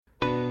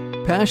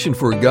passion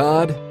for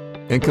God,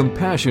 and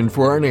compassion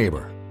for our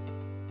neighbor.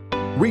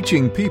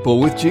 Reaching people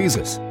with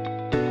Jesus.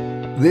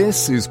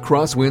 This is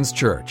CrossWinds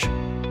Church.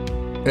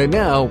 And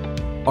now,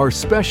 our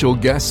special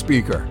guest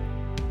speaker.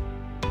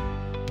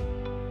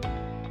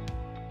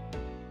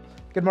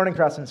 Good morning,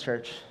 CrossWinds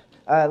Church.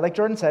 Like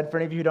Jordan said, for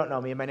any of you who don't know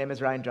me, my name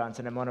is Ryan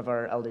Johnson. I'm one of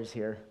our elders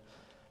here.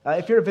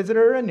 If you're a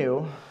visitor or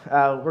new,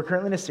 we're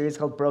currently in a series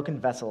called Broken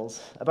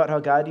Vessels, about how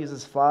God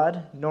uses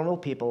flawed, normal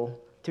people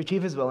to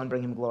achieve His will and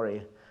bring Him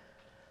glory.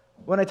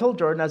 When I told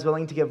Jordan I was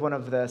willing to give one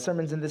of the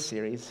sermons in this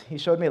series, he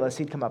showed me a list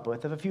he'd come up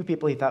with of a few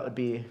people he thought would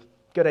be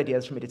good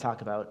ideas for me to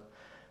talk about.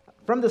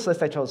 From this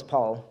list, I chose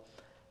Paul.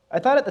 I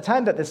thought at the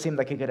time that this seemed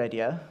like a good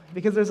idea,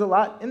 because there's a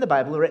lot in the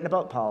Bible written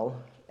about Paul,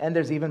 and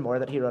there's even more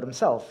that he wrote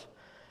himself.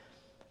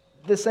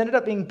 This ended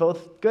up being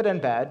both good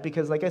and bad,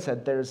 because like I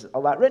said, there's a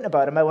lot written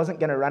about him. I wasn't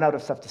going to run out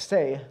of stuff to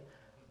say,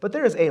 but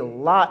there is a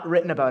lot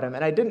written about him,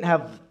 and I didn't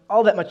have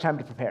all that much time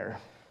to prepare.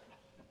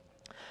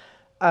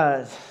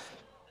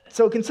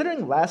 So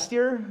considering last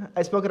year,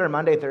 I spoke at our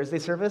Monday, Thursday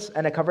service,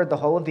 and I covered the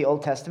whole of the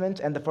Old Testament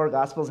and the 4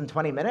 Gospels in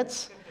 20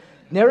 minutes,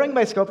 narrowing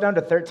my scope down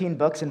to 13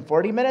 books in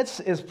 40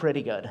 minutes is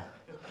pretty good.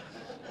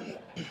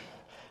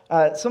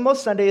 So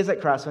most Sundays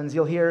at CrossWinds,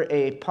 you'll hear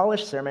a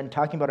polished sermon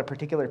talking about a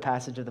particular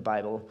passage of the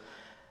Bible.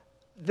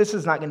 This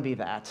is not going to be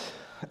that.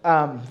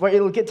 What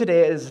you'll get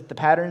today is the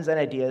patterns and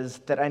ideas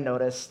that I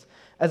noticed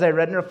as I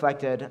read and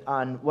reflected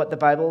on what the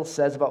Bible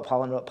says about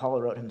Paul and what Paul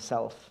wrote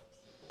himself.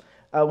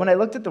 When I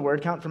looked at the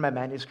word count for my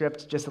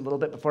manuscript just a little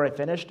bit before I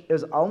finished, it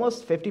was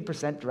almost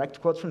 50% direct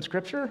quotes from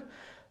Scripture,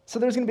 so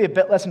there's going to be a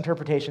bit less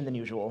interpretation than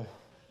usual.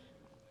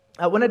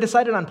 When I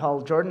decided on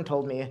Paul, Jordan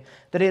told me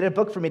that he had a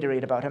book for me to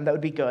read about him that would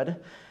be good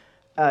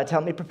to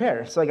help me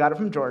prepare, so I got it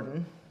from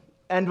Jordan.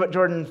 And what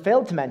Jordan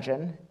failed to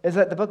mention is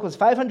that the book was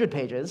 500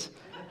 pages,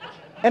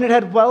 and it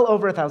had well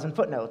over 1,000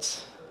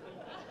 footnotes.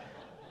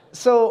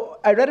 So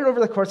I read it over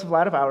the course of a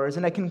lot of hours,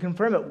 and I can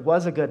confirm it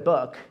was a good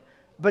book,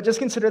 but just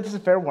consider this a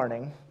fair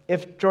warning.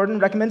 If Jordan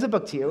recommends a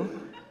book to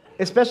you,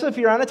 especially if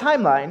you're on a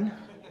timeline,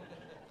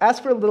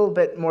 ask for a little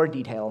bit more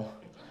detail.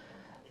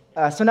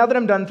 So now that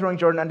I'm done throwing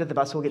Jordan under the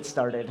bus, we'll get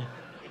started.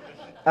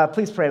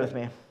 Please pray with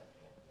me.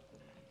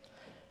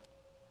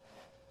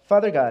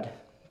 Father God,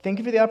 thank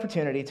you for the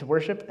opportunity to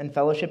worship and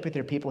fellowship with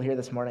your people here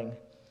this morning.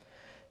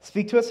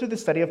 Speak to us through the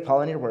study of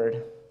Paul and your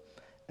word,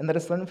 and let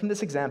us learn from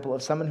this example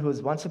of someone who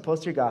was once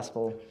opposed to your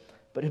gospel,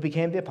 but who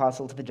became the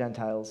apostle to the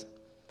Gentiles.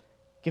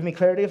 Give me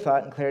clarity of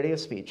thought and clarity of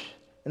speech,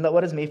 and let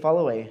what is me fall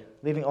away,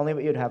 leaving only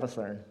what you would have us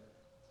learn.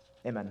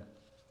 Amen.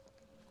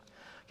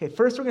 Okay,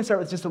 first we're going to start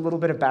with just a little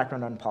bit of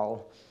background on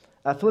Paul.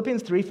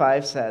 Philippians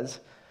 3:5 says,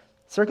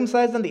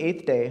 "Circumcised on the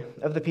 8th day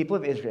of the people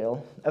of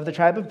Israel, of the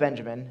tribe of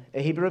Benjamin,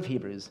 a Hebrew of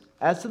Hebrews,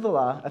 as to the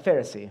law, a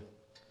Pharisee."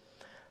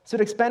 So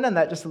to expand on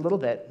that just a little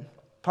bit,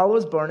 Paul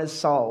was born as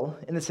Saul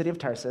in the city of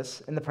Tarsus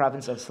in the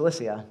province of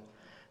Cilicia.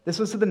 This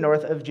was to the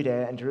north of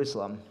Judea and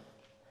Jerusalem.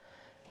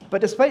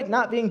 But despite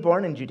not being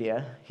born in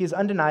Judea, he is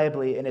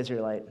undeniably an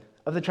Israelite,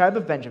 of the tribe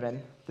of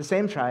Benjamin, the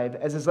same tribe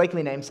as his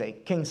likely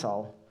namesake, King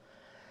Saul.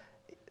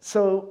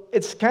 So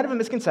it's kind of a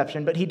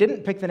misconception, but he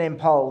didn't pick the name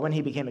Paul when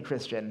he became a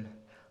Christian.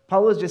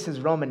 Paul was just his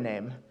Roman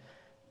name,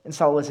 and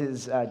Saul was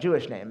his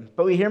Jewish name.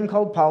 But we hear him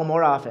called Paul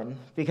more often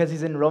because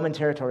he's in Roman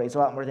territories a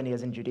lot more than he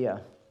is in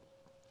Judea.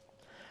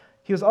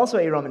 He was also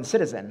a Roman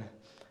citizen.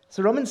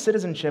 So Roman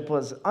citizenship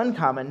was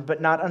uncommon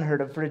but not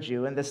unheard of for a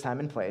Jew in this time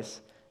and place,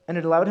 and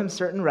it allowed him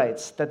certain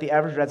rights that the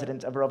average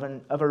resident of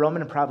a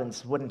Roman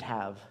province wouldn't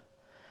have.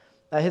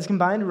 His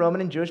combined Roman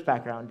and Jewish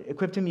background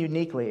equipped him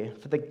uniquely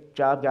for the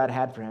job God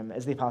had for him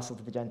as the apostle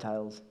to the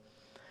Gentiles.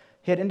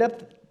 He had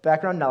in-depth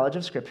background knowledge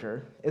of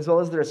Scripture, as well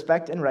as the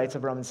respect and rights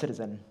of a Roman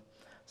citizen.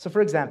 So for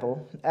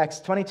example, Acts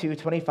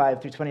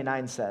 22:25 through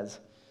 29 says,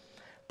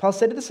 "Paul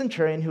said to the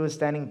centurion who was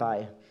standing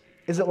by,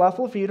 'Is it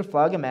lawful for you to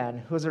flog a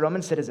man who is a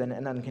Roman citizen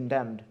and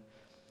uncondemned?'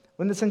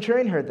 When the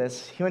centurion heard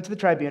this, he went to the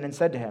tribune and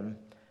said to him,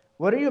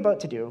 'What are you about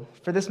to do?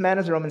 For this man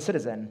is a Roman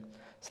citizen.'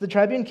 So the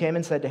tribune came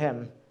and said to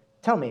him,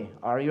 'Tell me,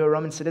 are you a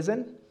Roman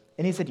citizen?'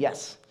 And he said,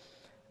 'Yes.'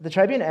 The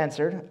tribune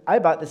answered, 'I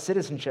bought this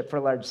citizenship for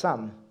a large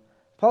sum.'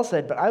 Paul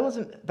said, 'But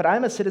I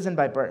am a citizen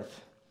by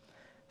birth.'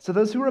 So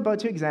those who were about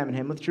to examine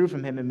him withdrew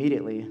from him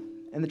immediately,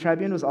 and the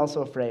tribune was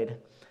also afraid,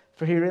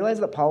 for he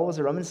realized that Paul was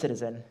a Roman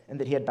citizen and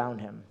that he had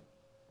bound him.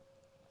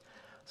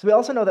 So we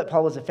also know that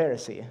Paul was a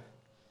Pharisee,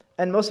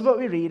 and most of what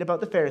we read about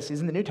the Pharisees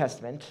in the New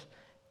Testament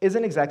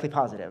isn't exactly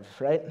positive,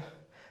 right?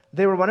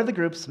 They were one of the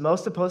groups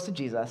most opposed to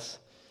Jesus,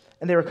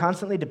 and they were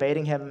constantly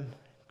debating him,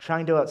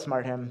 trying to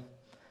outsmart him.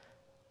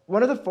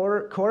 One of the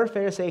 4 core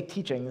Pharisaic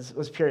teachings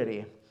was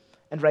purity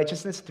and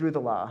righteousness through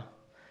the law.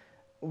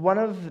 One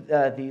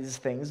of these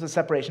things was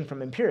separation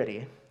from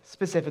impurity,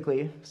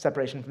 specifically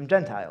separation from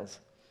Gentiles.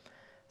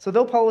 So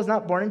though Paul was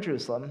not born in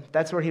Jerusalem,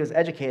 that's where he was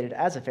educated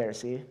as a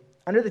Pharisee,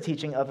 under the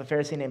teaching of a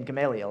Pharisee named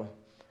Gamaliel.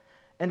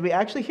 And we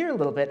actually hear a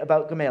little bit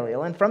about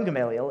Gamaliel and from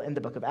Gamaliel in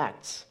the book of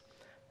Acts.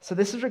 So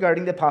this is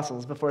regarding the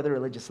apostles before the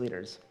religious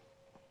leaders.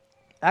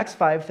 Acts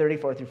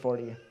 5:34 through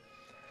 40.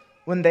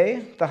 "When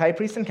they, the high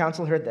priest and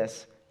council, heard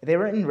this, they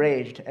were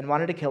enraged and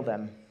wanted to kill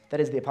them. that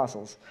is, the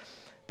apostles.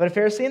 But a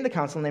Pharisee in the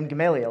council named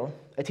Gamaliel,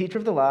 a teacher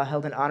of the law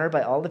held in honor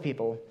by all the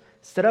people,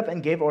 stood up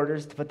and gave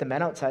orders to put the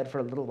men outside for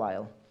a little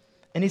while.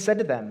 And he said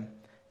to them,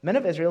 "Men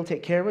of Israel,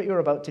 take care what you are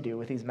about to do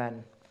with these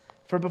men.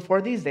 For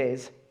before these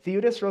days,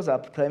 Theudas rose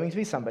up, claiming to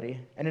be somebody,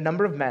 and a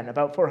number of men,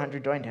 about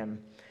 400, joined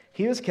him.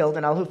 He was killed,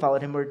 and all who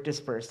followed him were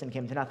dispersed and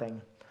came to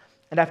nothing.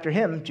 And after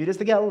him, Judas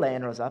the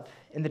Galilean rose up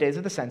in the days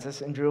of the census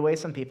and drew away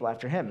some people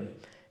after him.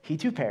 He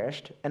too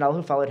perished, and all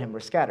who followed him were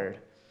scattered.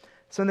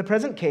 So in the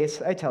present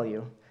case, I tell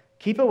you,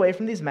 keep away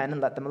from these men and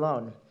let them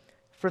alone.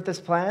 For if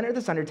this plan or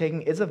this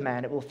undertaking is of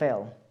man, it will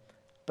fail.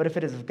 But if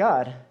it is of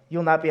God, you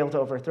will not be able to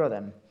overthrow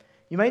them.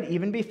 You might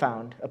even be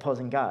found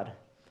opposing God."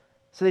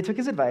 So they took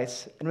his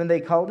advice, and when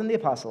they called in the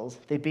apostles,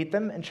 they beat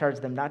them and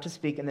charged them not to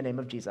speak in the name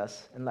of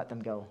Jesus, and let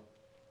them go.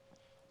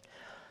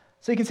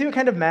 So you can see what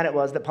kind of man it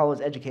was that Paul was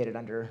educated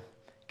under.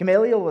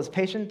 Gamaliel was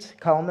patient,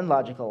 calm, and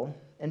logical,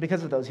 and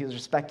because of those he was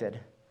respected.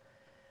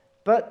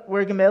 But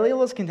where Gamaliel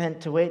was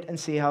content to wait and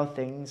see how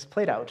things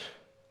played out,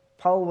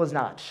 Paul was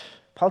not.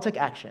 Paul took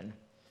action.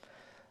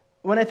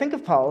 When I think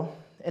of Paul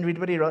and read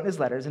what he wrote in his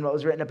letters and what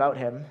was written about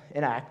him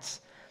in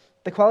Acts,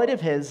 the quality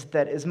of his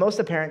that is most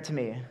apparent to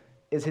me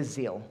is his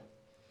zeal.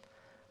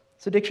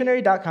 So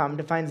dictionary.com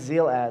defines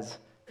zeal as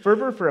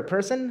fervor for a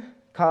person,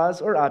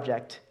 cause, or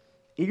object,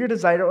 eager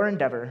desire or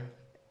endeavor,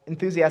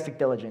 enthusiastic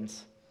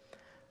diligence.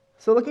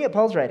 So looking at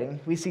Paul's writing,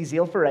 we see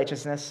zeal for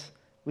righteousness,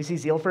 we see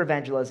zeal for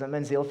evangelism,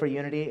 and zeal for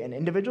unity in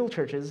individual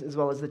churches as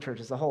well as the church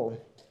as a whole.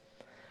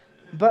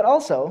 But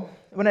also,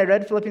 when I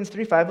read Philippians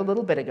 3:5 a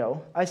little bit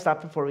ago, I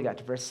stopped before we got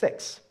to verse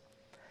 6.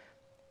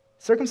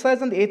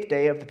 "Circumcised on the 8th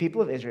day of the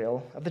people of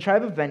Israel, of the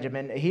tribe of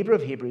Benjamin, a Hebrew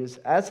of Hebrews,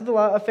 as to the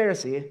law, a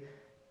Pharisee,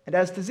 and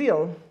as to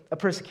zeal, a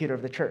persecutor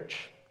of the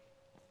church."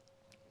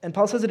 And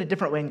Paul says it a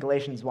different way in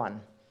Galatians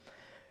 1.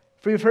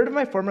 "For you've heard of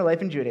my former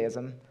life in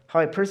Judaism, how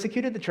I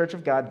persecuted the church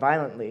of God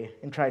violently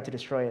and tried to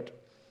destroy it.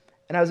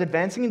 And I was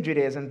advancing in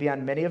Judaism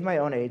beyond many of my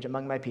own age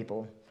among my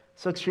people,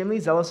 so extremely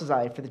zealous was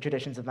I for the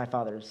traditions of my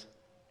fathers."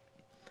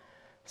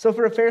 So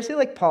for a Pharisee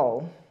like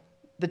Paul,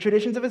 the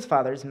traditions of his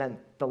fathers meant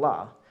the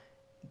law,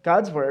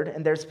 God's word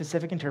and their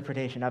specific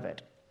interpretation of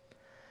it.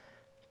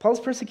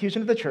 Paul's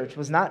persecution of the church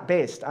was not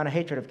based on a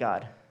hatred of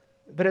God,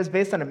 but it was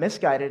based on a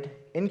misguided,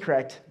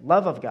 incorrect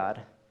love of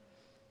God.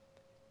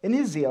 In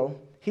his zeal,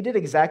 he did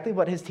exactly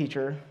what his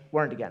teacher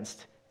warned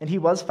against, and he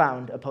was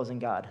found opposing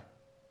God.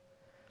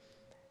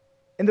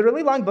 In the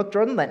really long book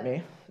Jordan lent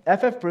me,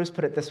 F.F. Bruce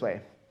put it this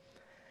way: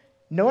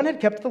 "No one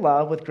had kept the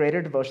law with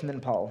greater devotion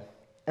than Paul,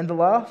 and the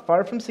law,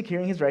 far from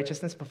securing his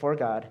righteousness before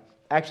God,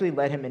 actually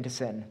led him into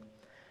sin.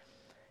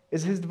 It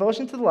is his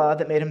devotion to the law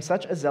that made him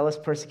such a zealous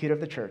persecutor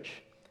of the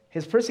church.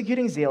 His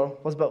persecuting zeal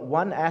was but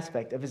one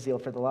aspect of his zeal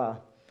for the law.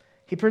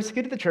 He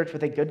persecuted the church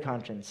with a good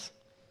conscience.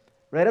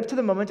 Right up to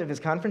the moment of his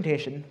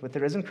confrontation with the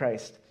risen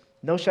Christ,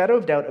 no shadow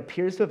of doubt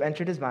appears to have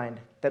entered his mind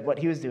that what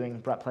he was doing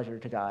brought pleasure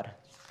to God."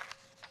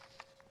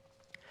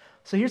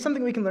 So here's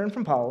something we can learn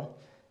from Paul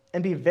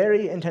and be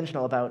very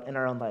intentional about in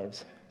our own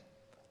lives.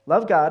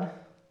 Love God,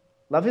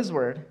 love his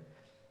word,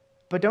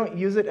 but don't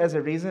use it as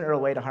a reason or a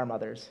way to harm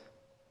others.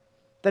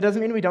 That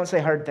doesn't mean we don't say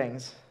hard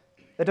things.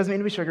 That doesn't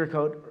mean we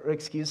sugarcoat or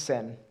excuse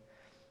sin.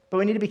 But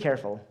we need to be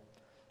careful.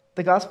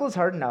 The gospel is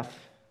hard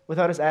enough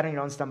without us adding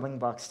our own stumbling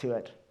blocks to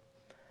it.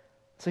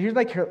 So here's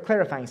my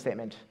clarifying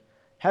statement.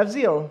 Have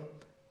zeal,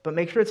 but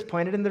make sure it's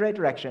pointed in the right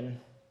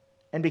direction,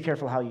 and be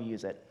careful how you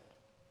use it.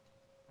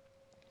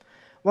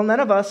 While none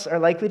of us are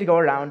likely to go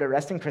around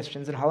arresting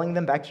Christians and hauling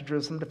them back to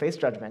Jerusalem to face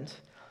judgment,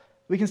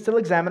 we can still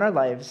examine our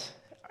lives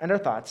and our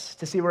thoughts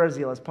to see where our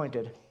zeal is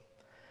pointed.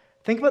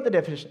 Think about the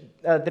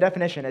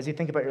definition as you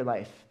think about your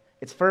life.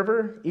 It's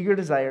fervor, eager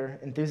desire,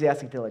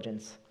 enthusiastic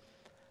diligence.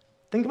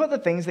 Think about the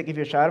things that give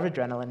you a shot of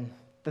adrenaline,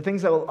 the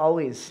things that will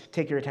always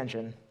take your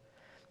attention,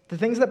 the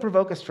things that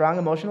provoke a strong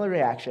emotional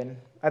reaction,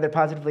 either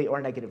positively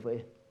or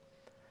negatively.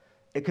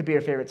 It could be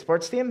your favorite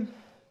sports team.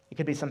 It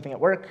could be something at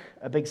work,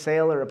 a big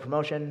sale or a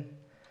promotion.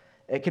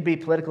 It could be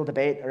political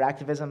debate or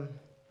activism.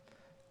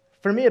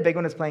 For me, a big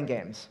one is playing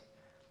games.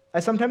 I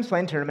sometimes play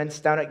in tournaments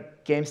down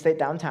at Game State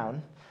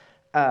downtown,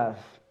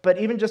 but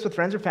even just with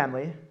friends or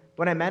family,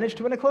 when I manage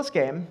to win a close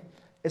game,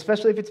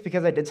 especially if it's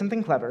because I did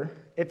something clever,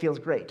 it feels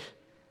great.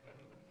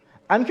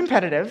 I'm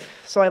competitive,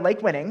 so I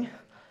like winning,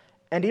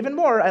 and even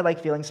more, I like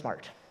feeling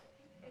smart.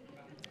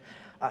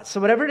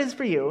 So whatever it is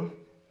for you,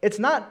 it's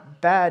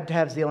not bad to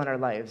have zeal in our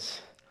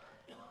lives,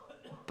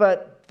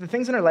 but the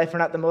things in our life are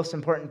not the most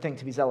important thing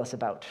to be zealous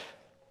about.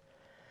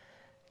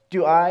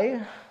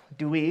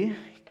 Do we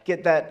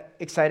get that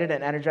excited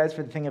and energized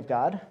for the thing of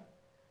God?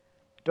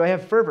 Do I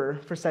have fervor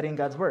for studying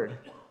God's word?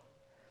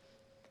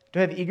 Do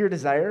I have eager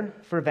desire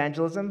for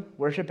evangelism,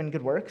 worship, and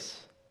good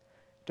works?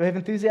 Do I have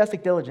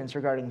enthusiastic diligence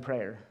regarding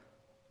prayer?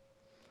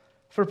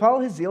 For Paul,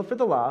 his zeal for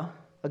the law,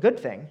 a good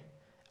thing,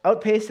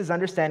 outpaced his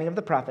understanding of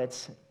the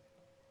prophets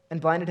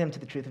and blinded him to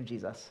the truth of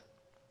Jesus.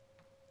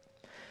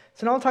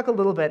 So now I'll talk a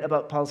little bit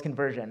about Paul's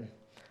conversion.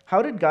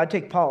 How did God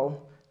take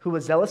Paul, who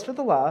was zealous for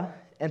the law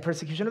and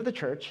persecution of the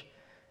church,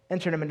 and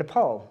turn him into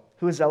Paul,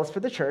 who was zealous for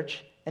the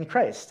church and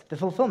Christ, the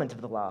fulfillment of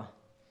the law?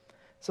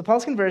 So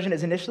Paul's conversion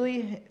is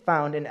initially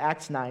found in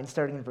Acts 9,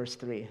 starting in verse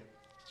 3.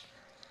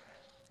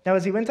 Now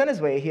as he went on his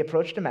way, he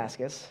approached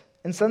Damascus,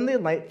 and suddenly a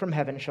light from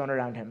heaven shone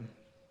around him.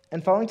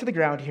 And falling to the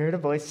ground, he heard a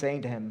voice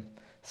saying to him,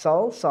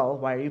 Saul, Saul,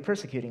 why are you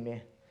persecuting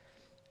me?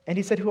 And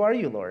he said, Who are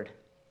you, Lord?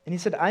 And he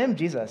said, I am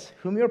Jesus,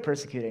 whom you are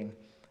persecuting.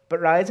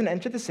 But rise and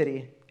enter the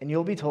city, and you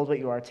will be told what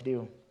you are to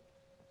do.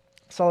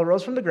 Saul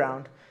arose from the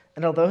ground,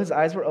 and although his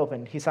eyes were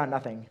opened, he saw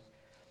nothing.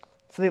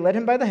 So they led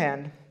him by the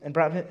hand and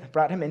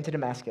brought him into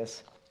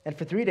Damascus. And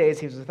for 3 days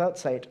he was without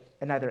sight,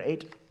 and neither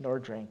ate nor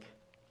drank.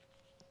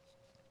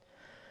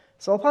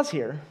 So I'll pause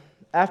here.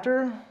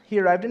 After he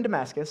arrived in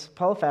Damascus,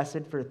 Paul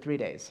fasted for 3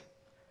 days.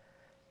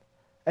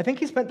 I think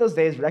he spent those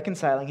days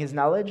reconciling his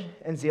knowledge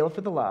and zeal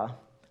for the law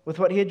with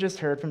what he had just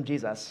heard from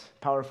Jesus,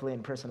 powerfully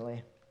and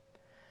personally.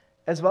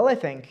 As well, I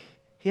think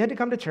he had to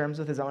come to terms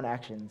with his own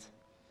actions.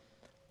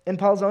 In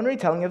Paul's own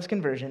retelling of his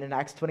conversion in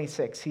Acts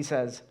 26, he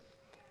says,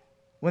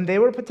 When they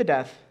were put to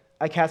death,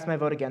 I cast my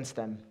vote against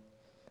them.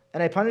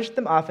 And I punished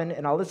them often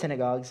in all the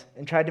synagogues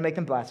and tried to make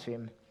them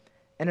blaspheme.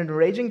 And in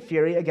raging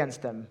fury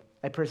against them,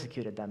 I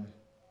persecuted them.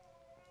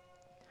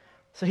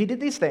 So he did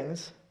these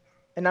things,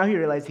 and now he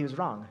realized he was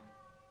wrong.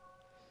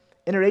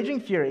 In a raging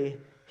fury,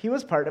 he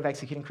was part of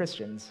executing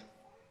Christians.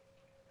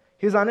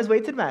 He was on his way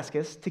to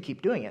Damascus to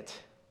keep doing it.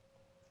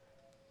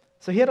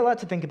 So he had a lot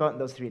to think about in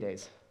those 3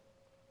 days.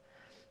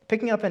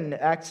 Picking up in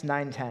Acts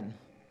 9:10.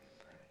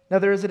 Now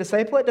there was a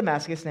disciple at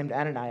Damascus named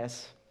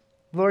Ananias.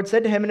 The Lord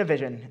said to him in a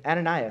vision,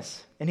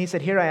 Ananias. And he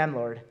said, Here I am,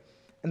 Lord.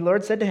 And the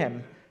Lord said to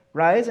him,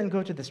 Rise and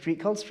go to the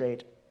street called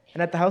Straight,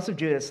 and at the house of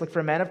Judas look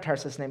for a man of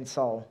Tarsus named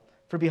Saul,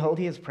 for behold,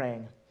 he is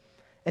praying.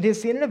 And he has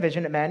seen in a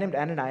vision a man named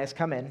Ananias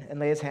come in and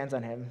lay his hands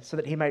on him, so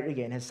that he might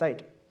regain his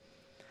sight.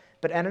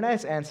 But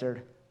Ananias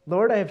answered,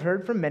 Lord, I have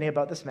heard from many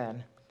about this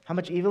man, how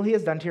much evil he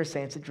has done to your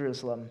saints at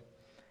Jerusalem.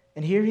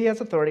 And here he has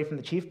authority from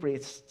the chief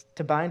priests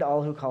to bind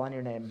all who call on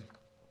your name.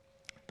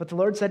 But the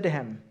Lord said to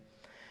him,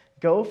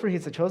 Go, for he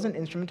is a chosen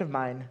instrument of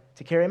mine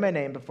to carry my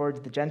name before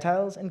the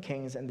Gentiles and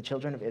kings and the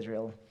children of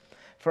Israel.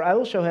 For I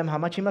will show him how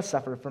much he must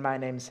suffer for my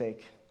name's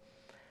sake.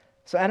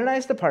 So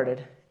Ananias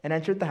departed and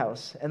entered the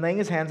house, and laying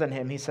his hands on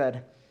him, he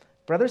said,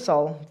 Brother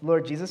Saul, the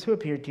Lord Jesus who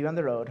appeared to you on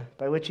the road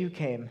by which you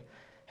came,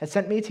 has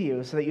sent me to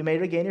you so that you may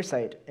regain your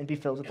sight and be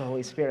filled with the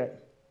Holy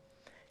Spirit.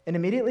 And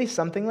immediately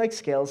something like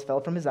scales fell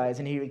from his eyes,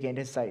 and he regained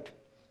his sight.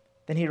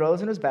 Then he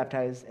rose and was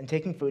baptized, and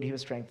taking food he was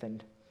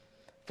strengthened.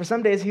 For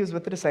some days he was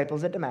with the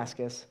disciples at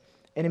Damascus,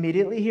 and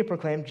immediately he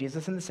proclaimed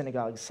Jesus in the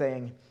synagogues,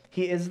 saying,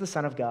 He is the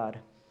Son of God.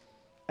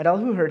 And all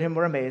who heard him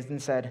were amazed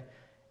and said,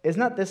 Is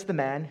not this the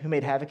man who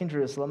made havoc in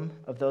Jerusalem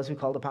of those who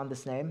called upon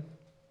this name?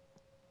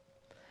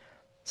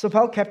 So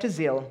Paul kept his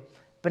zeal,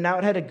 but now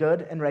it had a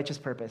good and righteous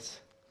purpose.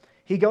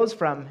 He goes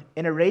from,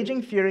 in a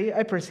raging fury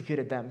I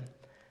persecuted them,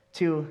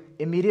 to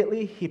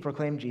immediately he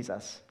proclaimed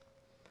Jesus.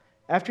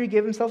 After he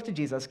gave himself to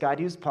Jesus, God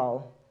used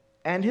Paul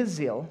and his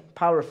zeal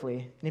powerfully,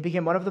 and he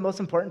became one of the most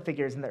important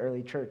figures in the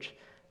early church,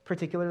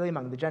 particularly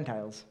among the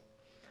Gentiles.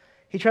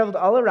 He traveled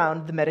all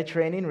around the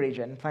Mediterranean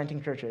region,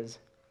 planting churches.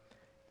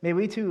 May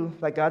we too,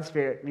 like God's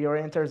Spirit,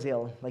 reorient our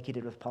zeal like he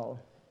did with Paul.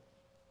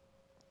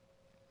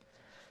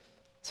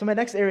 So my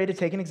next area to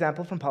take an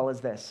example from Paul is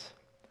this.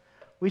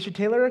 We should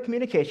tailor our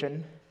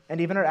communication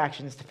and even our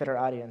actions to fit our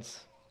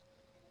audience.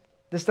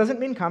 This doesn't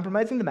mean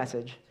compromising the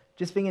message,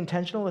 just being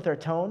intentional with our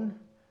tone,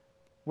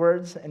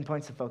 words, and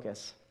points of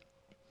focus.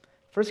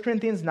 1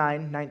 Corinthians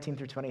 9:19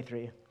 through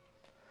 23.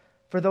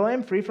 For though I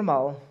am free from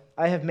all,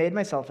 I have made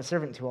myself a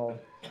servant to all,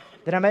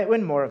 that I might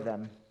win more of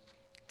them.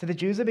 To the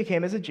Jews I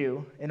became as a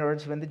Jew, in order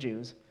to win the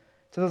Jews.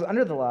 To those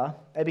under the law,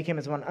 I became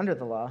as one under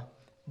the law,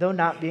 though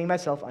not being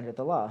myself under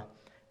the law,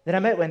 that I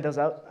might win those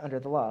out under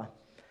the law.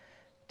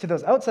 To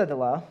those outside the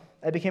law,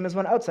 I became as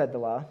one outside the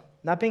law,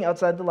 not being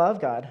outside the law of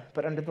God,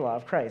 but under the law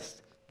of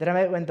Christ, that I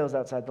might win those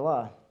outside the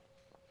law.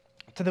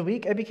 To the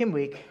weak I became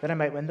weak, that I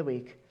might win the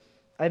weak.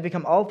 I have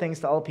become all things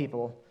to all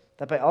people,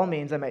 that by all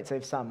means I might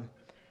save some.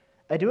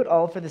 I do it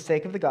all for the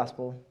sake of the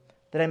gospel,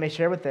 that I may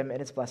share with them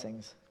in its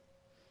blessings.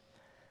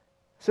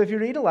 So if you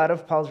read a lot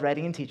of Paul's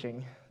writing and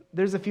teaching,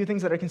 there's a few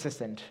things that are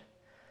consistent.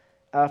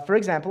 For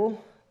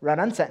example,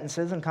 run-on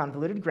sentences and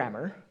convoluted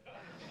grammar.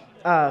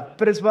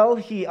 But as well,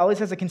 he always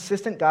has a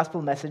consistent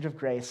gospel message of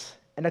grace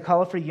and a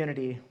call for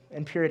unity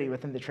and purity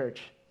within the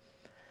church.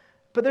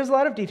 But there's a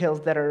lot of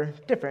details that are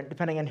different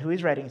depending on who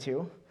he's writing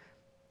to,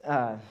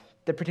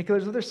 the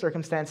particulars of their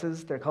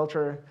circumstances, their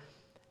culture,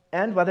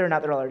 and whether or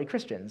not they're already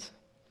Christians.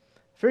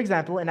 For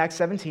example, in Acts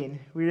 17,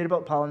 we read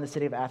about Paul in the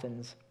city of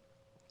Athens.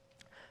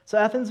 So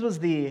Athens was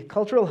the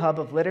cultural hub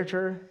of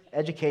literature,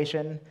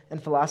 education,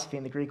 and philosophy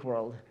in the Greek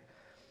world.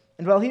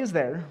 And while he was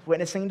there,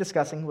 witnessing and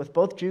discussing with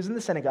both Jews in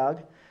the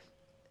synagogue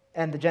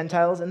and the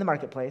Gentiles in the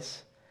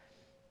marketplace,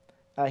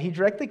 he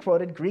directly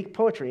quoted Greek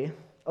poetry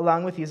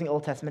along with using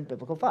Old Testament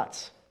biblical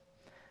thoughts.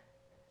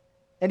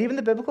 And even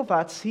the biblical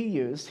thoughts he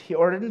used, he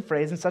ordered and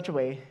phrased in such a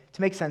way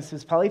to make sense to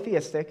his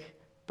polytheistic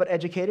but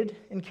educated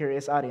and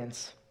curious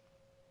audience.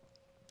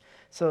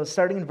 So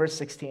starting in verse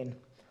 16.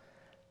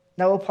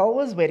 Now while Paul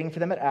was waiting for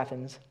them at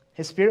Athens,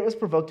 his spirit was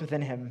provoked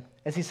within him,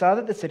 as he saw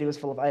that the city was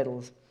full of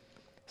idols.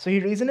 So he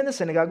reasoned in the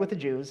synagogue with the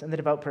Jews and the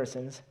devout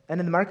persons, and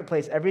in the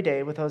marketplace every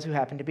day with those who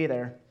happened to be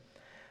there.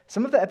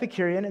 Some of the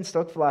Epicurean and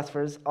Stoic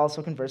philosophers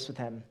also conversed with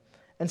him,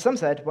 and some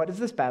said, "What does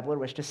this babbler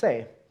wish to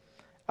say?"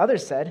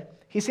 Others said,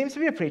 "He seems to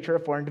be a preacher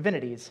of foreign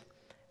divinities,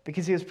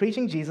 because he was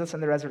preaching Jesus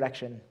and the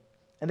resurrection."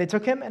 And they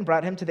took him and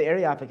brought him to the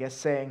Areopagus,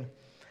 saying,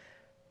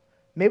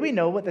 "May we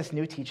know what this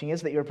new teaching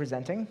is that you are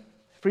presenting?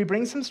 For he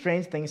brings some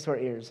strange things to our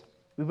ears.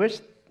 We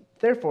wish,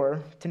 therefore,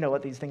 to know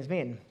what these things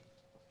mean."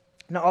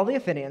 Now all the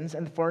Athenians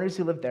and the foreigners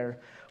who lived there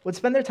would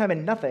spend their time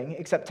in nothing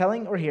except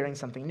telling or hearing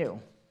something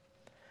new.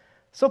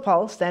 So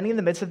Paul, standing in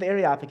the midst of the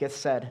Areopagus,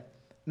 said,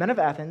 "Men of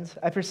Athens,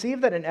 I perceive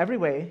that in every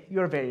way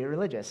you are very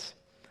religious.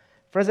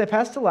 For as I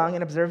passed along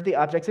and observed the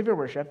objects of your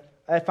worship,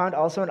 I found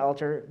also an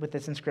altar with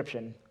this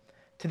inscription,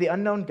 'To the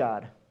unknown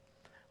God.'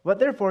 What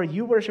therefore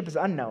you worship is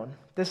unknown,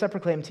 this I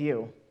proclaim to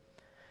you.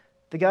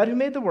 The God who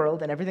made the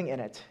world and everything in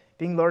it,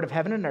 being Lord of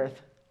heaven and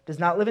earth, does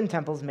not live in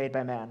temples made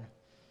by man,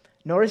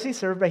 nor is he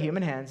served by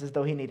human hands as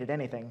though he needed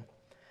anything,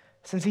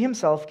 since he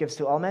himself gives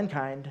to all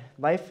mankind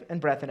life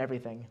and breath and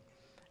everything.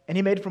 And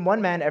he made from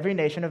one man every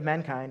nation of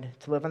mankind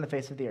to live on the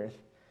face of the earth,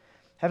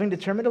 having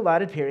determined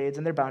allotted periods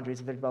and their boundaries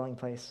of their dwelling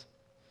place,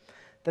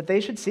 that they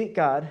should seek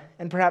God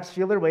and perhaps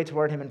feel their way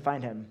toward him and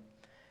find him.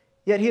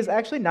 Yet he is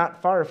actually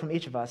not far from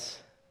each of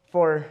us,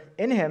 for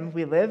in him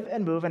we live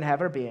and move and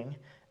have our being,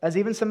 as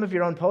even some of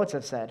your own poets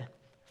have said,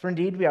 for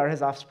indeed we are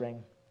his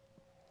offspring.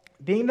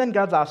 Being then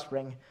God's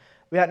offspring,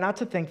 we ought not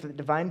to think that the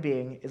divine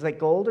being is like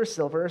gold or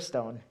silver or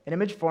stone, an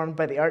image formed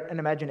by the art and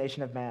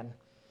imagination of man.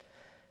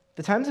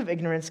 The times of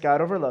ignorance God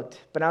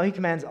overlooked, but now he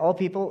commands all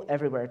people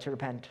everywhere to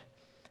repent,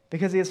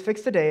 because he has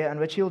fixed a day on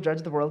which he will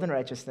judge the world in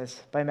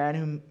righteousness by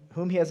man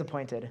whom he has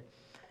appointed.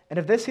 And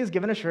of this he has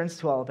given assurance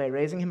to all by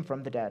raising him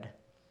from the dead.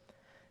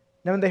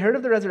 Now when they heard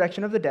of the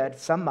resurrection of the dead,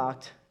 some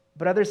mocked,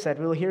 but others said,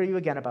 "We will hear you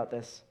again about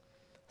this."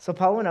 So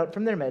Paul went out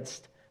from their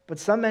midst, but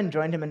some men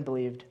joined him and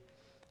believed,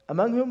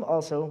 among whom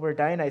also were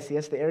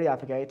Dionysius the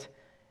Areopagite,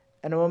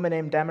 and a woman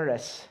named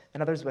Damaris,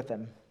 and others with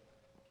them.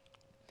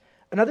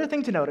 Another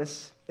thing to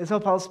notice is how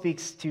Paul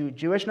speaks to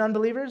Jewish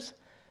non-believers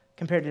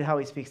compared to how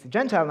he speaks to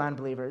Gentile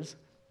non-believers,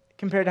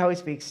 compared to how he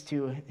speaks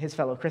to his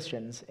fellow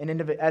Christians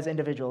as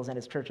individuals and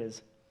his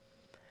churches.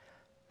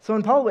 So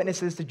when Paul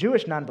witnesses to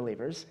Jewish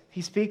non-believers,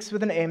 he speaks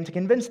with an aim to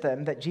convince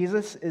them that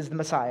Jesus is the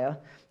Messiah,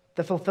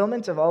 the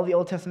fulfillment of all the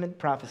Old Testament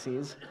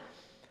prophecies,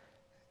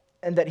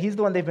 and that he's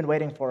the one they've been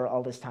waiting for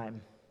all this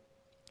time.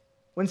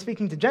 When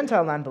speaking to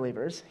Gentile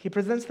non-believers, he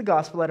presents the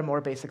gospel at a more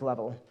basic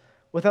level,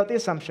 without the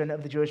assumption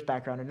of the Jewish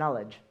background and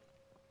knowledge.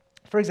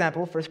 For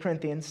example, 1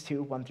 Corinthians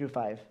 2,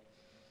 1-5.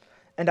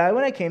 "And I,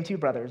 when I came to you,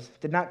 brothers,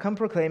 did not come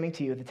proclaiming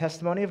to you the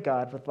testimony of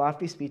God with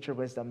lofty speech or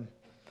wisdom.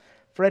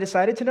 For I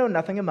decided to know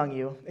nothing among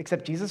you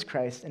except Jesus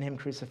Christ and him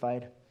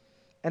crucified.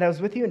 And I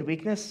was with you in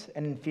weakness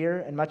and in fear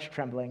and much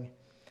trembling.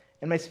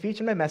 And my speech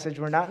and my message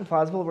were not in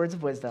plausible words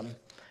of wisdom,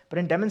 but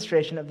in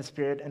demonstration of the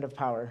Spirit and of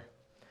power,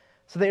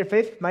 so that your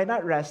faith might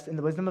not rest in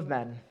the wisdom of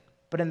men,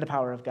 but in the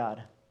power of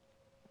God."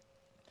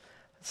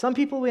 Some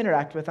people we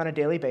interact with on a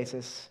daily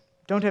basis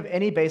don't have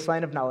any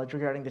baseline of knowledge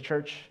regarding the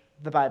church,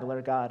 the Bible,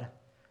 or God.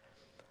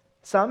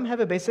 Some have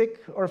a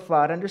basic or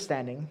flawed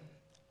understanding,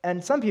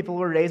 and some people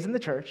were raised in the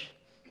church,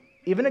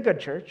 even a good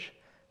church,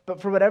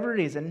 but for whatever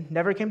reason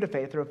never came to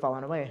faith or have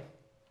fallen away.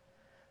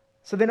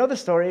 So they know the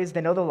stories,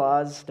 they know the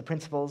laws, the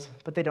principles,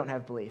 but they don't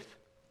have belief.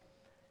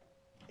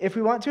 If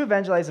we want to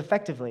evangelize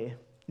effectively,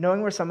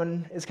 knowing where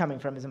someone is coming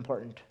from is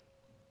important.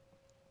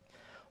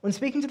 When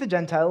speaking to the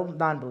Gentile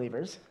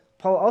non-believers,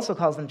 Paul also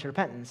calls them to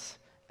repentance,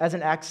 as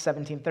in Acts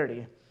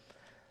 17:30.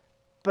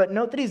 But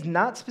note that he's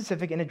not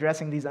specific in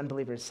addressing these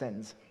unbelievers'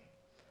 sins.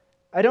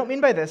 I don't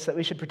mean by this that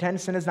we should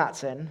pretend sin is not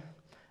sin,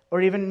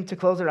 or even to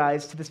close our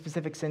eyes to the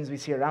specific sins we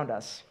see around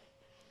us.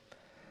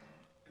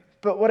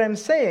 But what I'm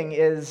saying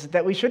is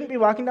that we shouldn't be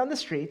walking down the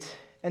street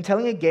and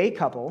telling a gay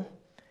couple,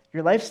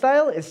 "Your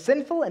lifestyle is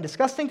sinful and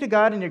disgusting to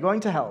God and you're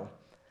going to hell.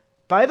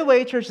 By the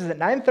way, church is at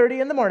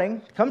 9:30 in the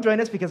morning. Come join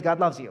us because God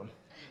loves you."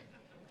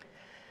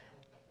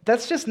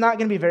 That's just not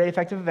going to be very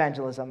effective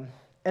evangelism,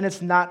 and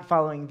it's not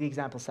following the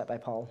example set by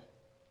Paul.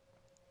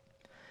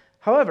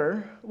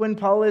 However, when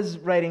Paul is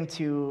writing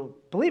to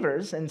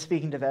believers and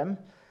speaking to them,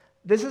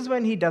 this is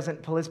when he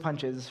doesn't pull his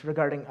punches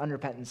regarding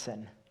unrepentant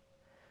sin.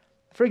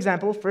 For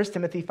example, 1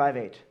 Timothy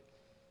 5:8.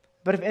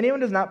 "But if anyone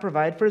does not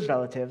provide for his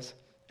relatives,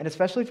 and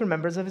especially for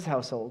members of his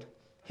household,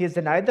 he has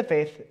denied the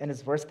faith and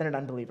is worse than an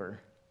unbeliever."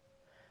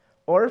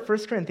 Or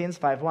 1 Corinthians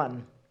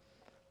 5:1.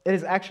 "It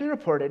is actually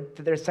reported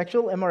that there is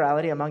sexual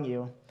immorality among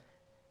you,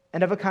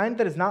 and of a kind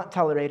that is not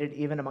tolerated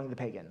even among the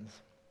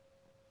pagans."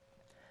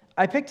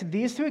 I picked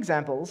these two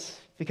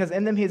examples because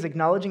in them he is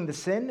acknowledging the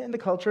sin in the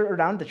culture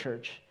around the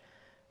church,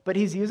 but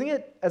he's using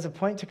it as a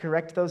point to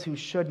correct those who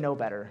should know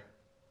better.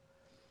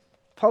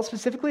 Paul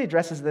specifically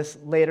addresses this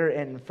later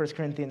in 1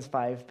 Corinthians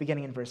 5,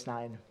 beginning in verse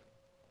 9.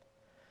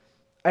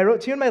 "I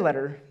wrote to you in my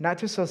letter not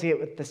to associate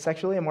with the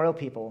sexually immoral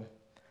people,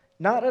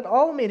 not at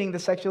all meaning the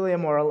sexually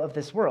immoral of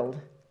this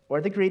world, or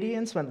the greedy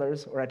and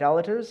swindlers, or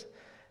idolaters,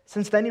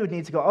 since then you would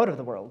need to go out of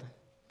the world.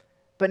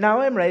 But now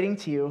I am writing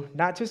to you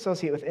not to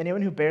associate with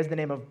anyone who bears the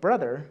name of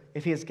brother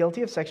if he is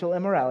guilty of sexual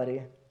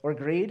immorality, or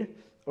greed,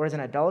 or is an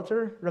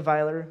idolater,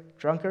 reviler,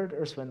 drunkard,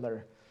 or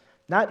swindler,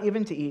 not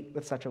even to eat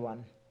with such a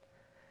one.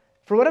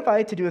 For what have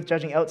I to do with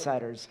judging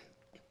outsiders?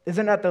 Is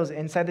it not those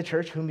inside the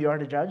church whom you are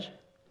to judge?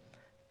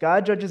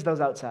 God judges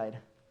those outside.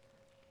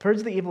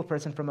 Purge the evil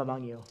person from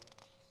among you.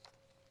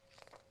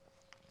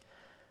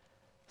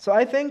 So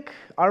I think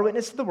our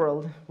witness to the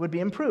world would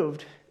be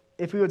improved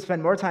if we would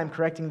spend more time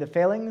correcting the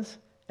failings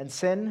and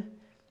sin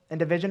and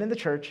division in the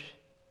church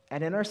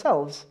and in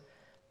ourselves,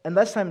 and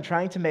less time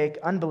trying to make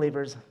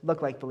unbelievers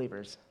look like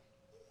believers.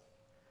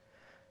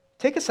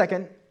 Take a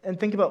second and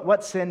think about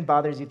what sin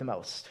bothers you the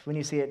most when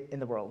you see it in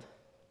the world.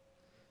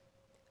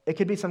 It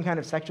could be some kind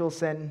of sexual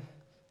sin.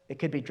 It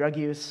could be drug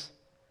use.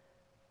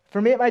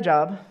 For me at my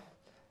job,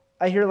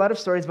 I hear a lot of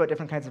stories about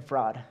different kinds of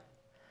fraud.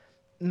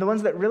 And the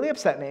ones that really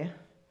upset me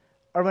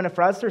are when a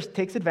fraudster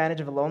takes advantage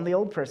of a lonely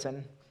old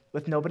person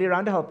with nobody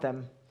around to help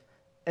them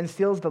and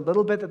steals the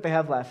little bit that they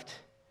have left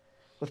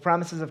with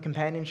promises of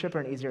companionship or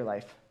an easier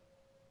life.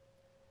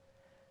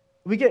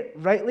 We get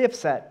rightly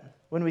upset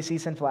when we see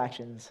sinful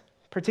actions,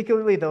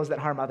 particularly those that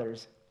harm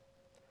others.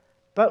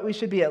 But we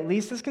should be at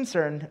least as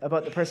concerned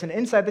about the person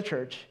inside the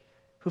church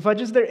who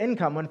fudges their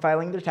income when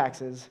filing their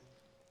taxes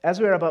as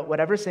we are about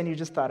whatever sin you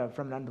just thought of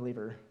from an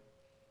unbeliever.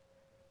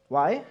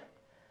 Why?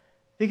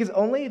 Because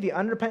only the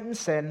unrepentant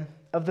sin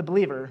of the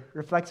believer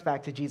reflects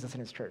back to Jesus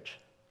and his church.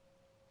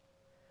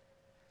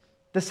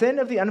 The sin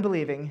of the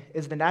unbelieving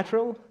is the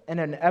natural and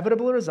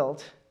inevitable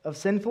result of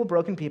sinful,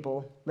 broken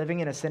people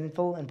living in a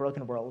sinful and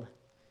broken world.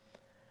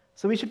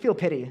 So we should feel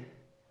pity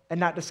and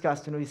not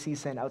disgust when we see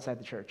sin outside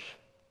the church.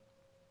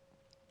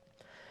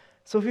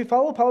 So if we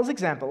follow Paul's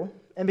example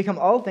and become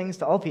all things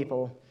to all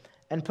people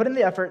and put in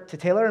the effort to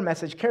tailor our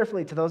message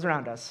carefully to those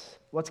around us,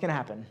 what's going to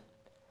happen?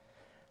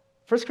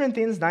 1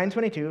 Corinthians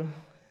 9:22,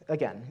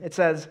 again, it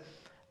says,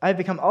 I have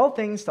become all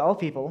things to all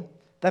people,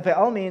 that by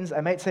all means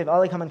I might save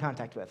all I come in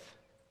contact with.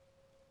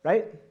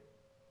 Right?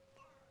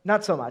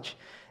 Not so much.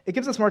 It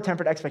gives us more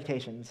tempered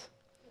expectations.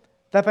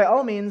 That by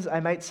all means I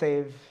might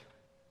save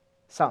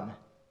some.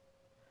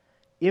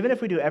 Even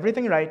if we do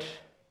everything right,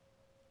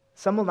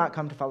 some will not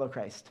come to follow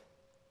Christ.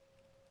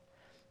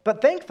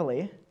 But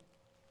thankfully,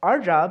 our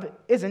job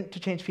isn't to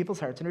change people's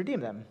hearts and redeem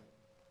them.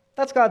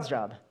 That's God's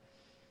job.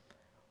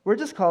 We're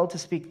just called to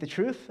speak the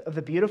truth of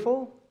the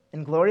beautiful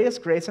and glorious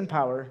grace and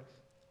power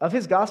of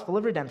his gospel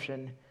of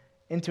redemption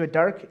into a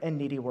dark and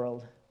needy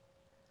world.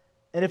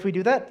 And if we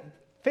do that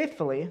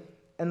faithfully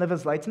and live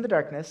as lights in the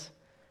darkness,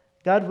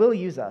 God will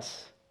use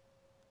us.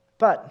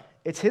 But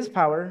it's his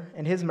power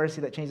and his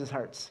mercy that changes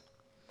hearts.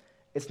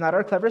 It's not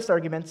our cleverest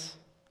arguments,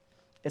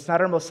 it's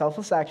not our most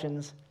selfless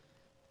actions,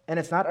 and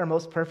it's not our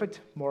most perfect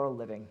moral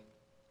living.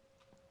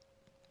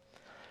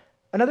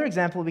 Another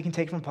example we can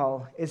take from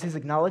Paul is his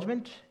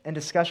acknowledgement and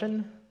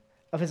discussion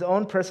of his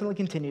own personally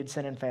continued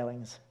sin and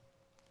failings.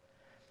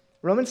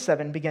 Romans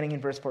 7, beginning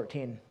in verse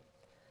 14.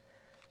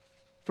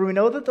 For we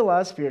know that the law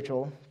is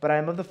spiritual, but I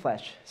am of the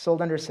flesh,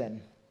 sold under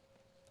sin.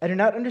 I do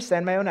not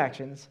understand my own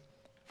actions,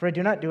 for I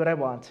do not do what I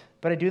want,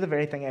 but I do the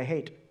very thing I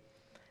hate.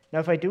 Now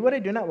if I do what I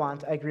do not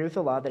want, I agree with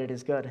the law that it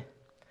is good.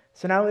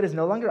 So now it is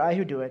no longer I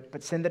who do it,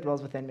 but sin that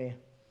dwells within me.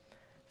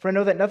 For I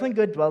know that nothing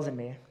good dwells in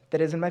me,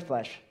 that is in my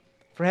flesh.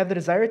 For I have the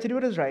desire to do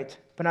what is right,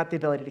 but not the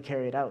ability to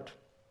carry it out.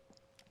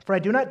 For I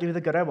do not do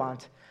the good I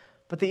want,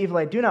 but the evil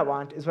I do not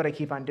want is what I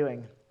keep on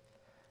doing.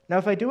 Now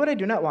if I do what I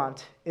do not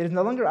want, it is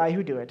no longer I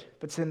who do it,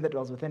 but sin that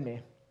dwells within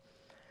me.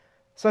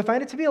 So I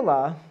find it to be a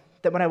law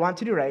that when I want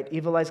to do right,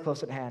 evil lies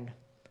close at hand.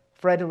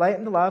 For I delight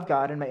in the law of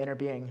God in my inner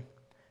being.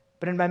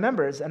 But in my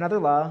members, another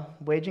law,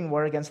 waging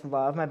war against the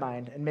law of my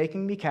mind, and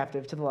making me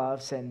captive to the law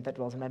of sin that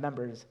dwells in my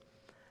members.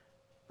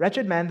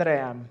 Wretched man that I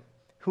am,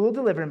 who will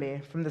deliver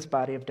me from this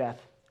body of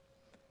death?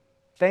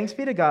 Thanks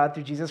be to God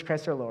through Jesus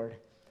Christ our Lord.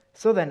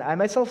 So then, I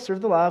myself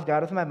serve the law of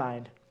God with my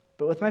mind,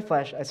 but with my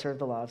flesh I serve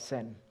the law of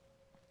sin.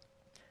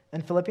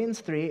 And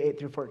Philippians 3, 8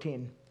 through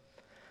 14.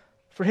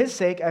 For his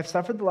sake I have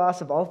suffered the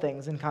loss of all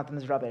things and count them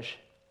as rubbish,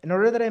 in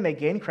order that I may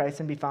gain Christ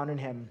and be found in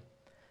him,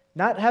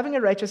 not having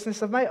a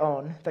righteousness of my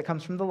own that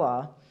comes from the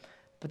law,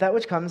 but that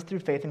which comes through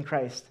faith in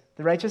Christ,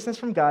 the righteousness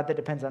from God that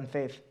depends on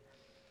faith,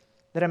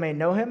 that I may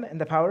know him and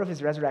the power of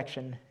his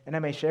resurrection, and I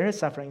may share his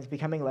sufferings,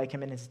 becoming like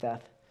him in his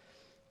death,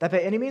 that by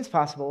any means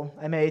possible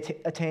I may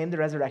attain the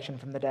resurrection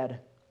from the dead.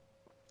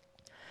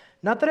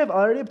 Not that I've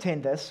already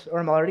obtained this, or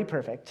am already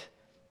perfect,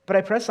 but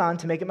I press on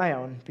to make it my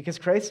own, because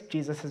Christ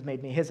Jesus has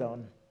made me his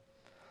own.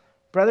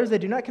 Brothers, I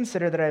do not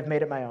consider that I have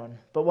made it my own,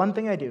 but one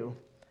thing I do,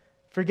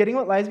 forgetting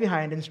what lies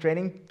behind and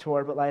straining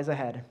toward what lies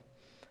ahead,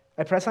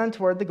 I press on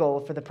toward the goal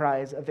for the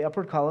prize of the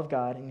upward call of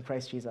God in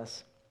Christ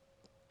Jesus.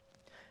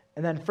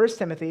 And then 1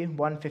 Timothy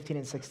 1, 15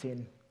 and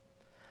 16.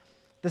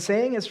 The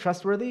saying is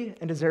trustworthy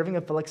and deserving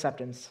of full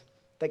acceptance,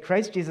 that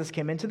Christ Jesus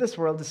came into this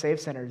world to save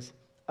sinners,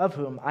 of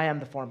whom I am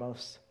the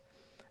foremost.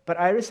 But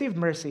I received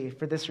mercy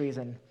for this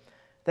reason,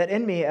 that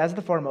in me, as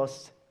the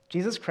foremost,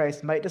 Jesus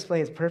Christ might display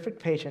his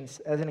perfect patience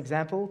as an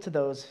example to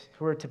those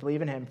who are to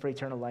believe in him for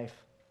eternal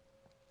life.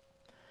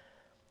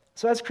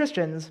 So as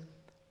Christians,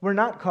 we're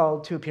not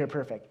called to appear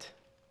perfect,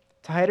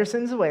 to hide our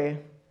sins away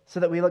so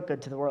that we look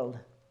good to the world.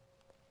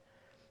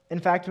 In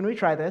fact, when we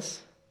try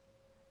this,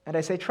 and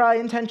I say try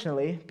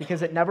intentionally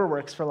because it never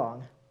works for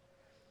long,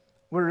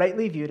 we're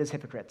rightly viewed as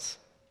hypocrites,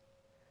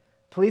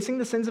 policing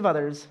the sins of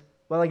others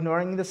while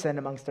ignoring the sin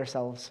amongst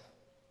ourselves.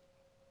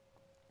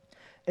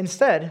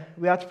 Instead,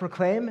 we ought to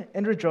proclaim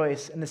and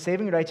rejoice in the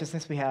saving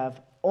righteousness we have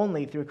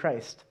only through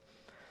Christ,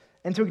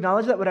 and to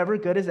acknowledge that whatever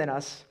good is in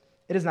us,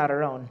 it is not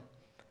our own.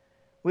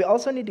 We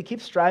also need to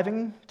keep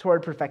striving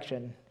toward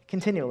perfection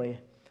continually,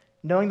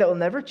 knowing that we'll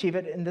never achieve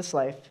it in this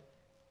life,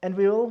 and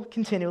we will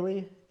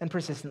continually and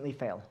persistently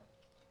fail.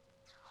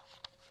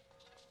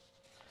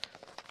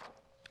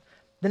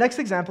 The next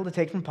example to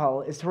take from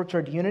Paul is to work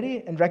toward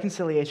unity and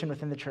reconciliation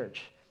within the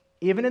church,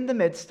 even in the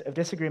midst of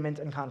disagreement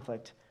and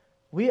conflict.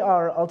 We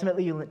are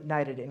ultimately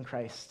united in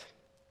Christ.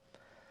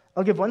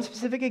 I'll give one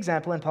specific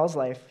example in Paul's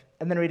life,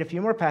 and then read a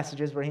few more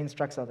passages where he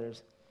instructs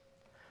others.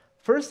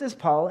 First is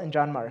Paul and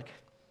John Mark.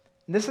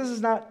 This is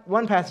not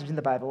one passage in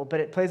the Bible, but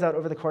it plays out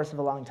over the course of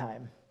a long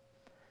time.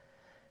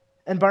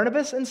 And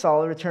Barnabas and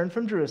Saul returned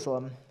from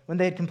Jerusalem when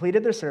they had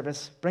completed their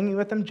service, bringing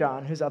with them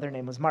John, whose other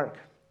name was Mark.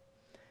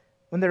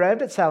 When they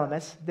arrived at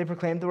Salamis, they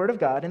proclaimed the word of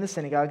God in the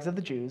synagogues of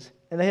the Jews,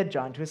 and they had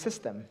John to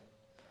assist them.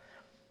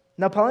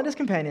 Now Paul and his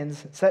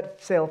companions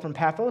set sail from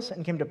Paphos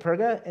and came to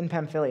Perga in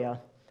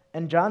Pamphylia,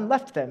 and John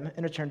left them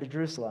and returned to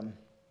Jerusalem.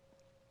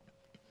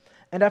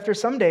 And after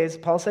some days,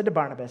 Paul said to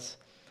Barnabas,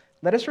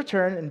 "Let us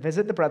return and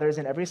visit the brothers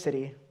in every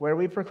city where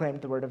we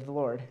proclaimed the word of the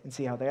Lord, and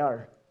see how they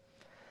are."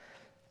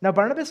 Now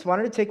Barnabas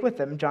wanted to take with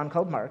them John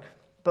called Mark,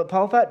 but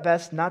Paul thought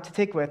best not to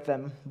take with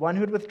them one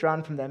who had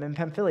withdrawn from them in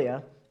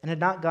Pamphylia and had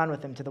not gone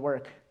with them to the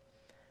work.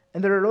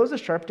 And there arose a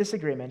sharp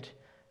disagreement,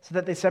 so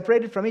that they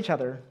separated from each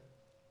other.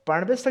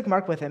 Barnabas took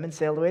Mark with him and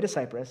sailed away to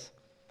Cyprus,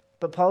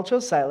 but Paul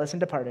chose Silas and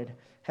departed,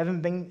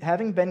 having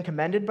been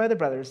commended by the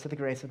brothers to the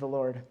grace of the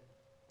Lord.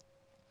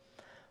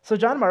 So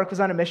John Mark was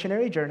on a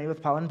missionary journey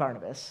with Paul and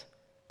Barnabas,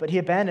 but he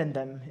abandoned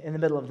them in the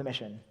middle of the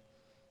mission.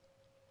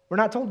 We're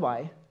not told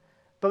why,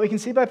 but we can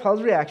see by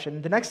Paul's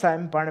reaction the next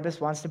time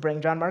Barnabas wants to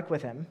bring John Mark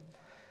with him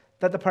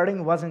that the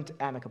parting wasn't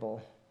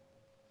amicable.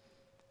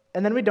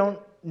 And then we don't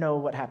know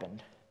what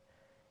happened,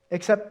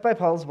 except by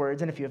Paul's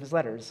words in a few of his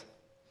letters.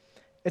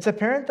 It's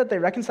apparent that they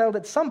reconciled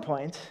at some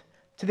point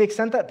to the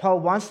extent that Paul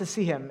wants to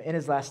see him in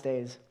his last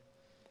days.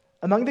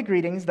 Among the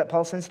greetings that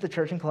Paul sends to the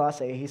church in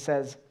Colossae, he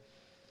says,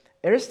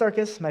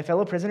 "Aristarchus, my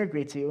fellow prisoner,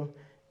 greets you,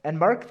 and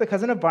Mark, the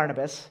cousin of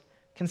Barnabas,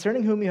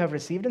 concerning whom you have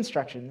received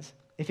instructions.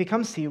 If he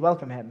comes to you,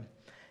 welcome him.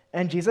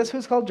 And Jesus, who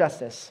is called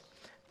Justus.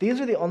 These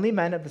are the only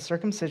men of the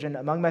circumcision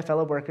among my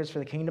fellow workers for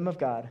the kingdom of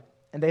God,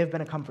 and they have been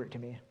a comfort to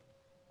me."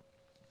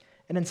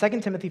 And in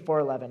 2 Timothy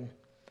 4:11,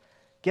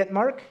 "Get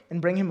Mark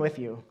and bring him with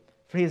you,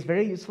 for he is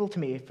very useful to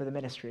me for the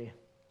ministry."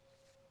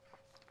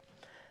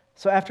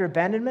 So after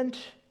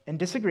abandonment and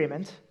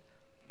disagreement,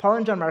 Paul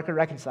and John Mark are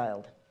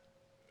reconciled.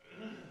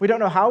 We don't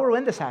know how or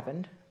when this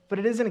happened, but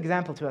it is an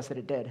example to us that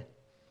it did.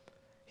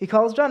 He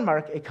calls John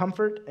Mark a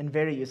comfort and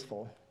very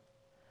useful.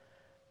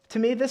 To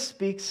me, this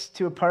speaks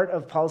to a part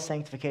of Paul's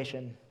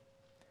sanctification.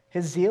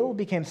 His zeal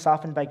became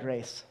softened by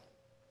grace.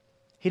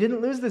 He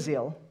didn't lose the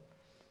zeal,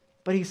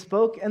 but he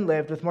spoke and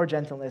lived with more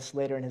gentleness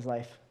later in his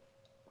life.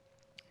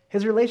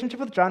 His relationship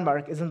with John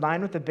Mark is in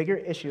line with the bigger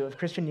issue of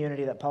Christian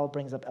unity that Paul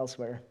brings up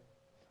elsewhere.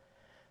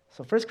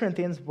 So 1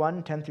 Corinthians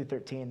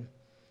 1:10-13.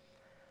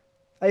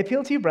 "I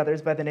appeal to you,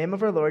 brothers, by the name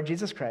of our Lord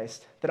Jesus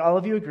Christ, that all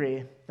of you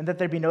agree, and that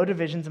there be no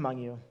divisions among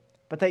you,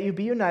 but that you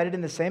be united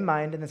in the same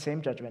mind and the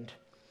same judgment.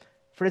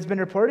 For it has been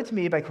reported to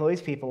me by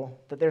Chloe's people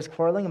that there is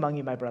quarreling among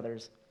you, my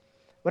brothers.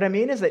 What I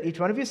mean is that each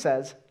one of you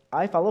says,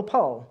 'I follow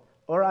Paul,'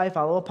 or 'I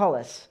follow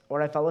Apollos,'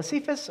 or 'I follow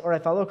Cephas,' or 'I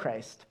follow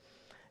Christ.'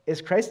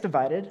 Is Christ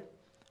divided?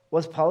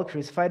 Was Paul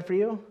crucified for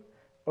you?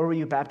 Or were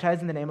you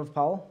baptized in the name of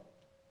Paul?"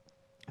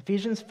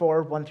 Ephesians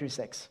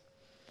 4:1-6.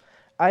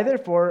 "I,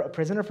 therefore, a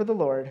prisoner for the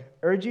Lord,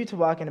 urge you to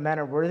walk in a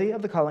manner worthy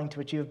of the calling to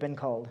which you have been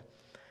called,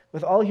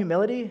 with all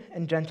humility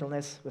and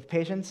gentleness, with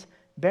patience,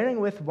 bearing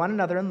with one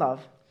another in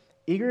love,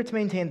 eager to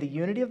maintain the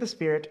unity of the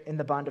Spirit in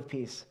the bond of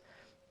peace.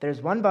 There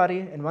is one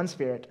body and one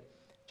Spirit,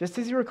 just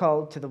as you were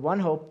called to the one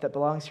hope that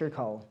belongs to your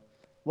call.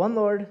 One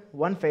Lord,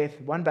 one faith,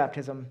 one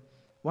baptism,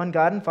 one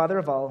God and Father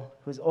of all,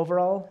 who is over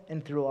all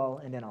and through all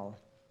and in all."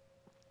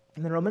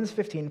 And then Romans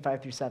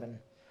 15:5-7.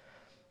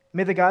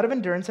 "May the God of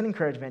endurance and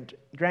encouragement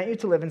grant you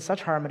to live in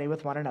such harmony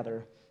with one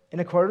another, in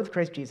accord with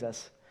Christ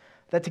Jesus,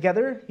 that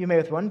together you may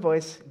with one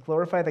voice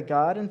glorify the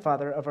God and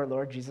Father of our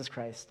Lord Jesus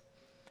Christ.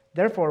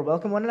 Therefore,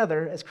 welcome one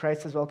another as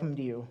Christ has welcomed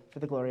you for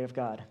the glory of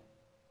God."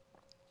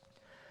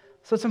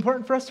 So it's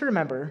important for us to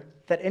remember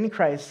that in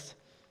Christ,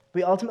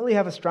 we ultimately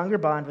have a stronger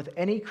bond with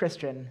any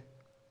Christian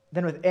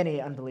than with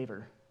any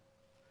unbeliever.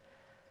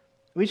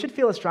 We should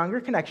feel a stronger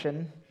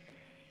connection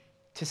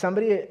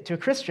to a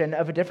Christian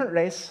of a different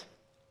race,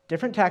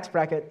 different tax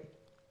bracket,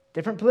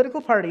 different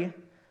political party,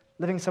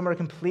 living somewhere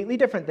completely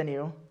different than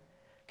you,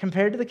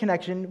 compared to the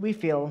connection we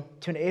feel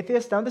to an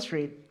atheist down the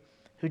street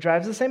who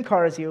drives the same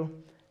car as you,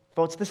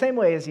 votes the same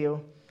way as you,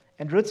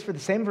 and roots for the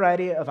same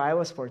variety of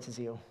Iowa sports as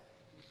you.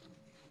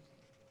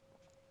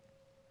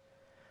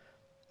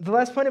 The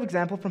last point of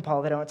example from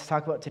Paul that I want to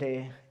talk about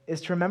today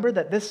is to remember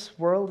that this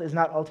world is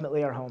not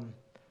ultimately our home.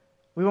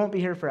 We won't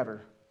be here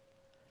forever.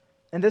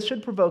 And this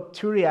should provoke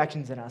two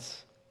reactions in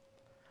us.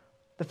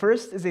 The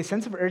first is a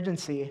sense of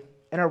urgency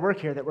in our work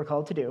here that we're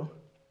called to do.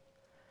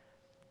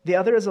 The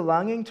other is a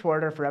longing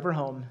toward our forever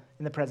home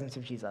in the presence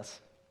of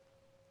Jesus.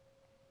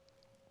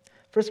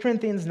 1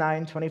 Corinthians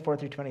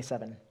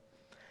 9:24-27.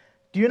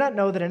 Do you not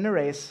know that in a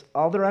race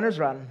all the runners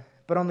run,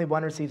 but only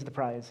one receives the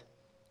prize?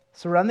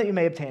 So run that you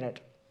may obtain it.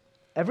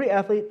 Every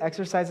athlete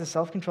exercises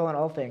self-control in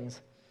all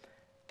things.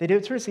 They do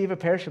it to receive a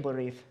perishable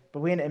wreath, but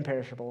we an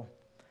imperishable.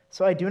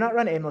 So I do not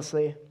run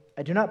aimlessly,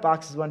 I do not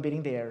box as one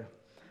beating the air,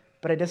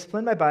 but I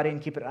discipline my body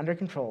and keep it under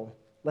control,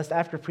 lest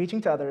after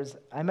preaching to others,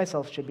 I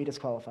myself should be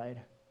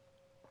disqualified.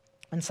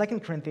 And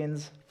 2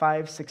 Corinthians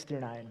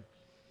 5:6-9.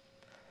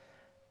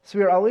 So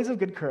we are always of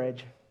good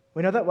courage.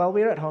 We know that while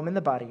we are at home in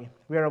the body,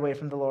 we are away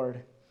from the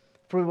Lord.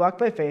 For we walk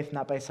by faith,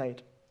 not by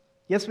sight.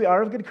 Yes, we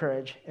are of good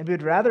courage, and we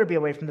would rather be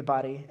away from the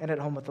body and at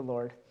home with the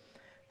Lord.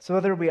 So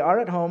whether we are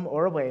at home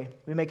or away,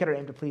 we make it our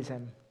aim to please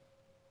him.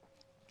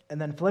 And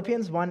then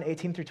Philippians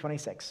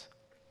 1:18-26.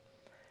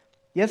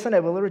 Yes, and I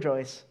will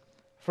rejoice,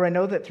 for I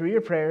know that through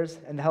your prayers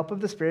and the help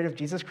of the Spirit of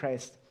Jesus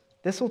Christ,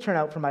 this will turn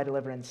out for my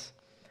deliverance,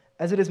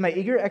 as it is my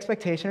eager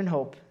expectation and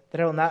hope that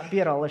I will not be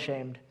at all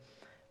ashamed,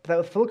 but that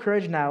with full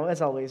courage now,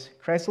 as always,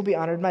 Christ will be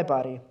honored in my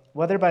body,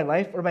 whether by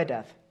life or by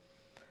death.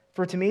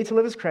 For to me to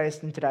live is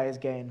Christ, and to die is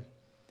gain.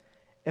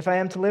 If I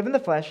am to live in the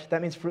flesh,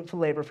 that means fruitful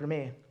labor for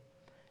me.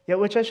 Yet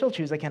which I shall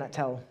choose I cannot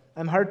tell. I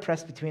am hard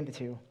pressed between the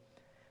two.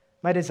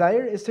 My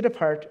desire is to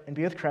depart and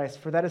be with Christ,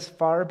 for that is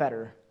far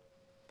better.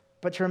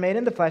 But to remain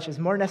in the flesh is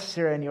more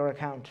necessary on your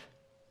account.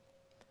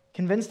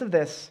 Convinced of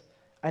this,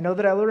 I know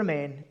that I will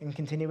remain and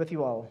continue with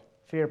you all,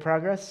 for your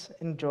progress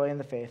and joy in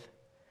the faith,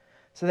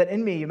 so that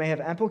in me you may have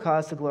ample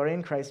cause to glory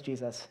in Christ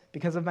Jesus,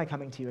 because of my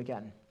coming to you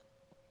again.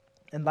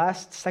 And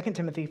last, 2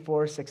 Timothy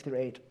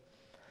 4:6-8.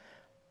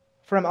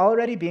 For I am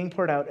already being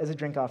poured out as a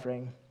drink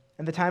offering,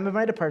 and the time of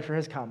my departure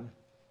has come.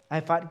 I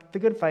have fought the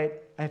good fight,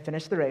 I have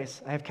finished the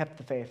race, I have kept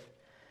the faith.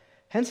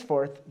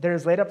 Henceforth, there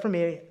is laid up for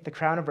me the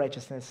crown of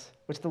righteousness,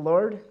 which the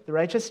Lord, the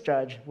righteous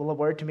judge, will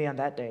award to me on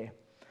that day,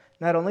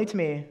 not only to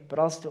me, but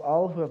also to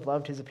all who have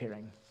loved his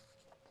appearing.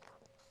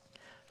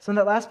 So in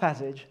that last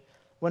passage,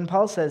 when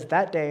Paul says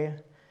that day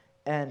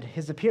and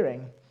his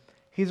appearing,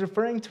 he's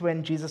referring to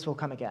when Jesus will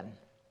come again.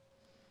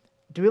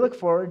 Do we look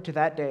forward to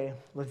that day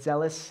with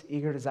zealous,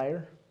 eager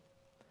desire?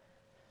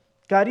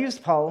 God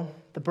used Paul,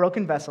 the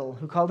broken vessel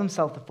who called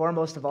himself the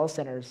foremost of all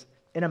sinners,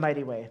 in a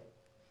mighty way.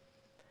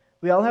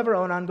 We all have our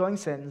own ongoing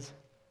sins,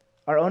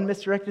 our own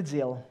misdirected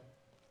zeal,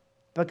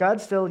 but God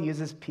still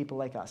uses people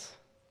like us.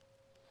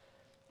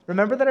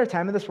 Remember that our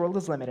time in this world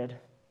is limited,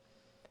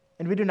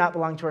 and we do not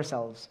belong to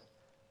ourselves,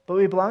 but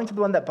we belong to the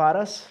one that bought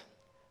us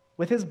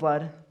with his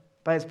blood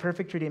by his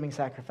perfect redeeming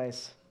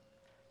sacrifice.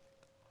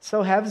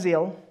 So have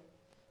zeal,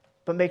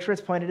 but make sure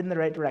it's pointed in the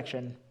right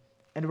direction,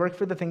 and work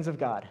for the things of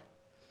God,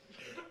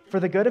 for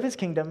the good of his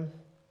kingdom,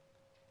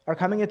 our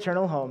coming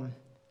eternal home,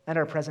 and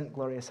our present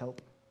glorious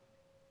hope.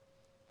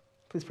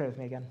 Please pray with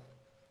me again.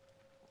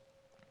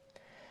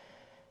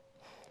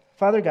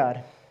 Father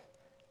God,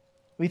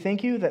 we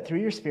thank you that through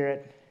your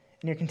Spirit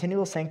and your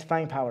continual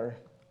sanctifying power,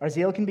 our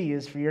zeal can be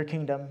used for your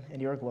kingdom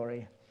and your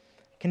glory.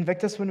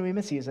 Convict us when we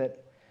misuse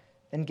it,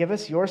 and give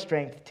us your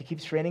strength to keep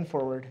straining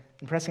forward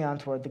and pressing on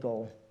toward the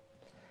goal.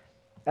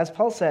 As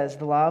Paul says,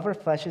 the law of our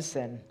flesh is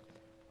sin,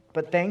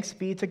 but thanks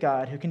be to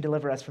God who can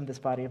deliver us from this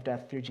body of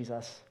death through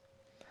Jesus.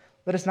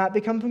 Let us not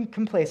become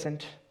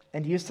complacent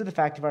and used to the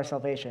fact of our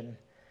salvation,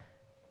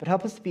 but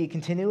help us to be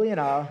continually in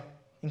awe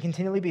and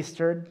continually be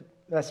spurred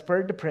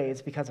to praise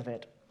because of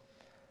it.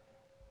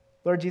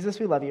 Lord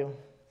Jesus, we love you,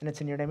 and it's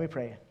in your name we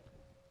pray.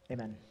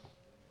 Amen.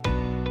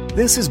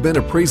 This has been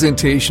a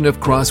presentation of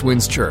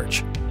CrossWinds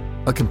Church.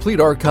 A complete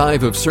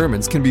archive of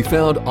sermons can be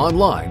found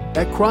online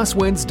at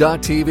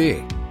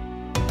crosswinds.tv.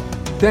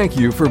 Thank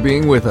you for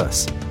being with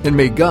us, and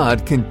may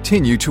God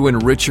continue to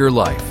enrich your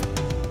life.